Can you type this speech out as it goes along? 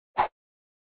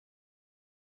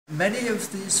many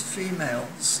of these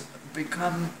females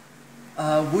become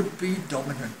would-be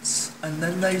dominants, and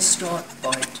then they start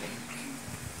biting.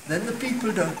 Then the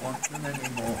people don't want them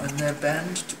anymore, and they're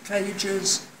banned to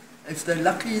cages. If they're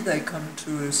lucky, they come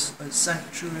to a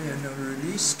sanctuary and are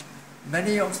released.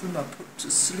 Many of them are put to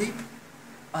sleep,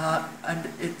 and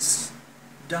it's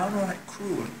downright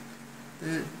cruel.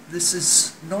 This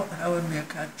is not how a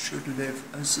meerkat should live,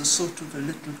 as a sort of a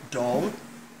little doll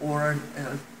or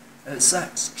a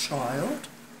sex child,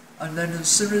 and then as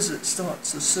soon as it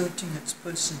starts asserting its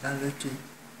personality,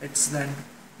 it's then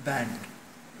banned.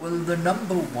 Well, the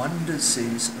number one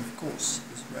disease, of course,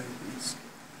 is rabies.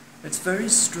 It's very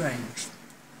strange.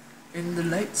 In the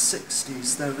late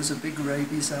 60s, there was a big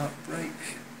rabies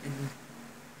outbreak in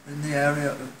the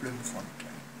area of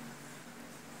Bloemfontein.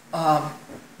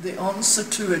 The answer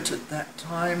to it at that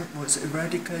time was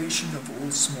eradication of all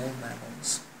small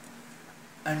mammals.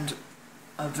 And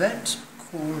a vet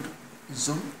called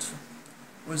Zunt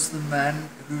was the man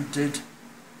who did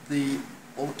the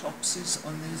autopsies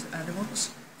on these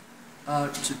animals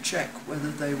to check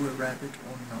whether they were rabid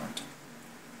or not.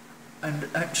 And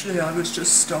actually I was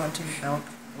just starting out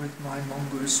with my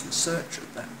mongoose research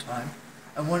at that time,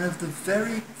 and one of the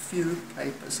very few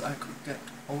papers I could get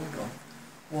hold of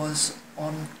was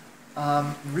on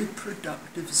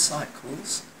reproductive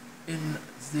cycles in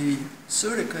the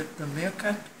surrogate, the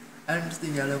meerkat, and the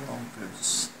yellow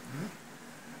mongoose.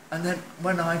 And then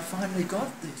when I finally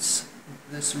got this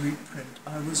reprint,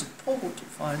 I was appalled to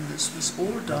find this was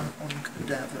all done on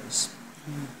cadavers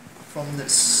from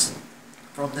this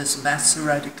mass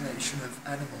eradication of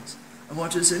animals. And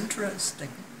what is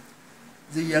interesting,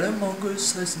 the yellow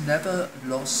mongoose has never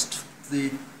lost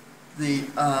the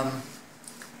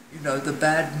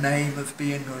bad name of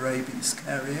being a rabies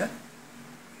carrier.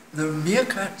 The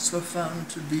meerkats were found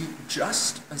to be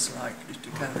just as likely to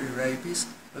carry rabies,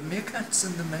 but meerkats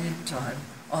in the meantime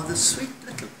are the sweet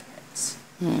little pets.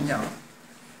 Yeah.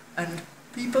 And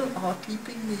people are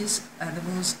keeping these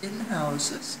animals in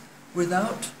houses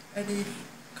without any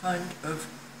kind of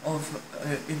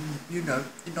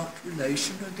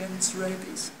inoculation against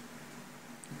rabies.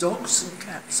 Dogs and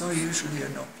cats are usually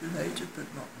inoculated, but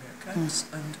not meerkats.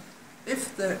 And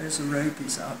if there is a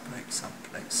rabies outbreak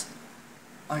someplace,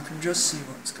 I can just see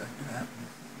what's going to happen.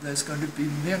 There's going to be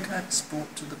meerkats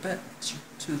brought to the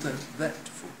vet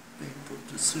for being put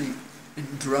to sleep in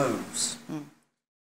droves.